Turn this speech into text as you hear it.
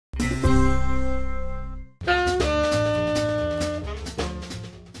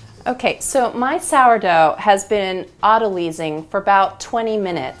Okay, so my sourdough has been autolyzing for about 20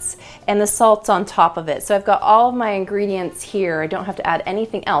 minutes and the salt's on top of it. So I've got all of my ingredients here. I don't have to add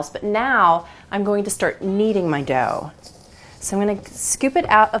anything else, but now I'm going to start kneading my dough. So I'm going to scoop it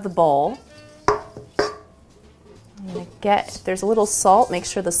out of the bowl. I'm going to get, there's a little salt, make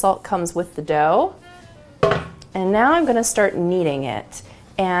sure the salt comes with the dough. And now I'm going to start kneading it.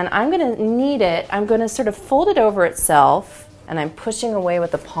 And I'm going to knead it, I'm going to sort of fold it over itself, and I'm pushing away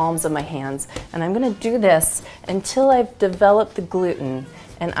with the palms of my hands. And I'm going to do this until I've developed the gluten.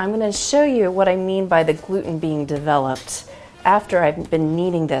 And I'm going to show you what I mean by the gluten being developed after I've been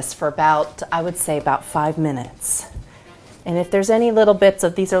kneading this for about, I would say about 5 minutes. And if there's any little bits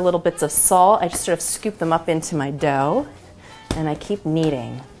of, these are little bits of salt, I just sort of scoop them up into my dough and I keep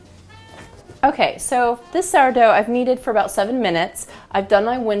kneading. Okay, so this sourdough I've kneaded for about 7 minutes. I've done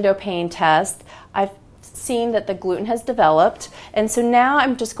my windowpane test. I've seen that the gluten has developed, and so now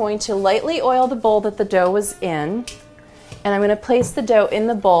I'm just going to lightly oil the bowl that the dough was in, and I'm going to place the dough in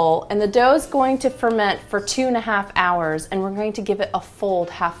the bowl, and the dough is going to ferment for 2.5 hours, and we're going to give it a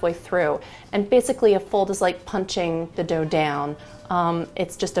fold halfway through. And basically a fold is like punching the dough down.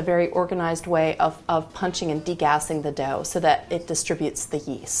 It's just a very organized way of punching and degassing the dough so that it distributes the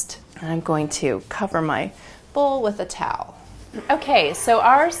yeast. And I'm going to cover my bowl with a towel. Okay, so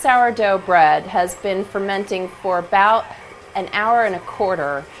our sourdough bread has been fermenting for about 1.25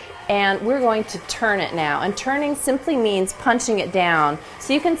 hours, and we're going to turn it now. And turning simply means punching it down.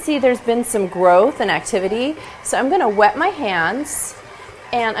 So you can see there's been some growth and activity. So I'm going to wet my hands,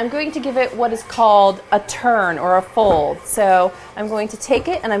 and I'm going to give it what is called a turn or a fold. So I'm going to take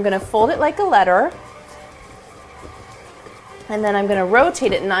it and I'm going to fold it like a letter. And then I'm going to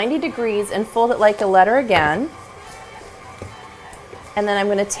rotate it 90 degrees and fold it like a letter again. And then I'm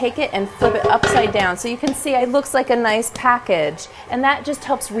going to take it and flip it upside down. So you can see it looks like a nice package, and that just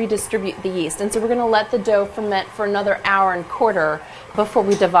helps redistribute the yeast. And so we're going to let the dough ferment for another 1.25 hours before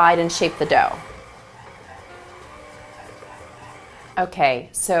we divide and shape the dough. Okay,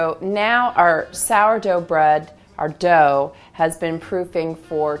 so now our sourdough bread, our dough, has been proofing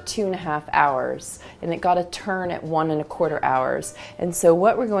for 2.5 hours, and it got a turn at 1.25 hours. And so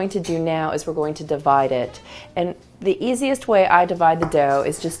what we're going to do now is we're going to divide it. And the easiest way I divide the dough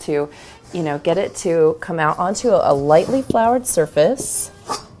is just to, get it to come out onto a lightly floured surface.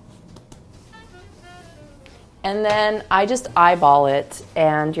 And then I just eyeball it,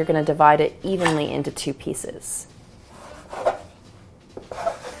 and you're going to divide it evenly into 2 pieces.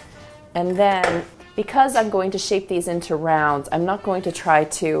 And then, because I'm going to shape these into rounds, I'm not going to try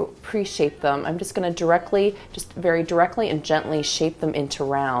to pre-shape them. I'm just going to very directly and gently shape them into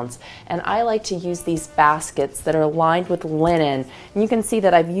rounds. And I like to use these baskets that are lined with linen. And you can see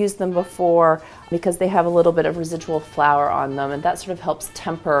that I've used them before because they have a little bit of residual flour on them, and that sort of helps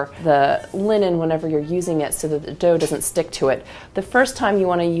temper the linen whenever you're using it so that the dough doesn't stick to it. The first time you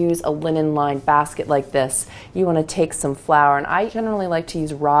want to use a linen-lined basket like this, you want to take some flour, and I generally like to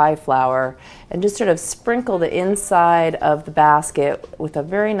use rye flour, and just sort of sprinkle the inside of the basket with a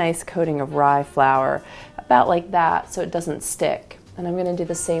very nice coating of rye flour, about like that, so it doesn't stick. And I'm going to do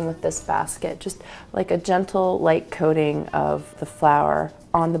the same with this basket, just like a gentle light coating of the flour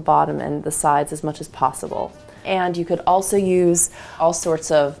on the bottom and the sides as much as possible. And you could also use all sorts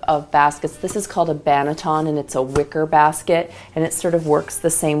of baskets. This is called a banneton, and it's a wicker basket, and it sort of works the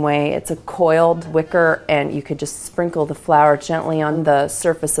same way. It's a coiled wicker, and you could just sprinkle the flour gently on the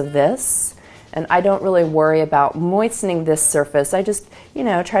surface of this. And I don't really worry about moistening this surface. I just,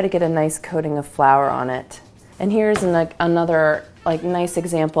 try to get a nice coating of flour on it. And here's another nice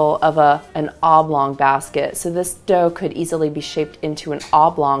example of an oblong basket. So this dough could easily be shaped into an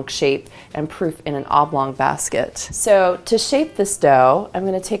oblong shape and proof in an oblong basket. So to shape this dough, I'm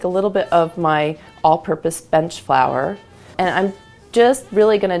going to take a little bit of my all-purpose bench flour, and I'm just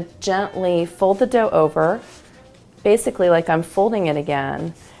really going to gently fold the dough over, basically like I'm folding it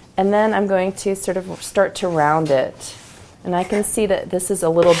again, and then I'm going to sort of start to round it. And I can see that this is a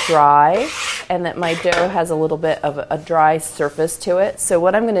little dry and that my dough has a little bit of a dry surface to it. So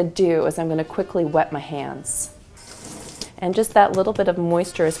what I'm going to do is I'm going to quickly wet my hands. And just that little bit of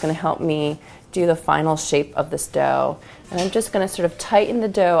moisture is going to help me do the final shape of this dough. And I'm just going to sort of tighten the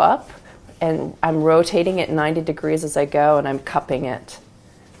dough up, and I'm rotating it 90 degrees as I go, and I'm cupping it.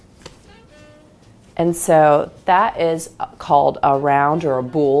 And so that is called a round or a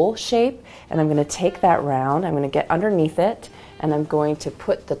boule shape. And I'm going to take that round, I'm going to get underneath it, and I'm going to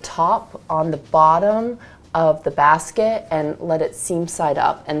put the top on the bottom of the basket and let it seam side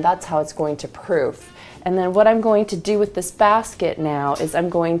up. And that's how it's going to proof. And then what I'm going to do with this basket now is I'm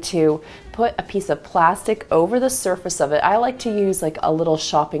going to put a piece of plastic over the surface of it. I like to use like a little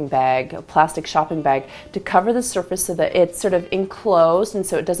shopping bag, a plastic shopping bag, to cover the surface so that it's sort of enclosed and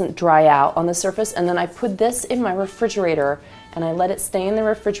so it doesn't dry out on the surface. And then I put this in my refrigerator and I let it stay in the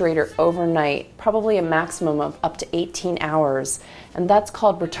refrigerator overnight, probably a maximum of up to 18 hours. And that's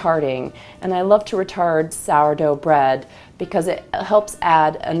called retarding. And I love to retard sourdough bread because it helps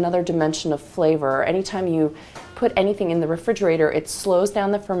add another dimension of flavor. Anytime you put anything in the refrigerator, it slows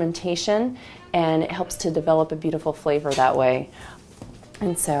down the fermentation and it helps to develop a beautiful flavor that way.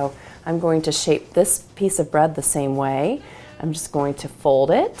 And so I'm going to shape this piece of bread the same way. I'm just going to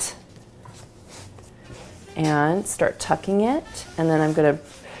fold it and start tucking it, and then I'm going to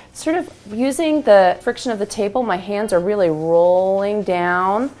sort of, using the friction of the table, my hands are really rolling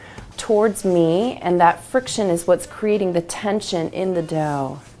down towards me, and that friction is what's creating the tension in the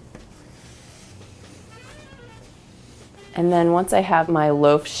dough. And then once I have my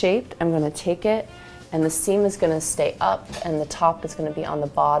loaf shaped, I'm going to take it, and the seam is going to stay up and the top is going to be on the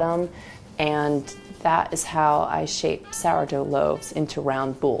bottom, and that is how I shape sourdough loaves into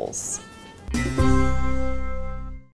round bowls.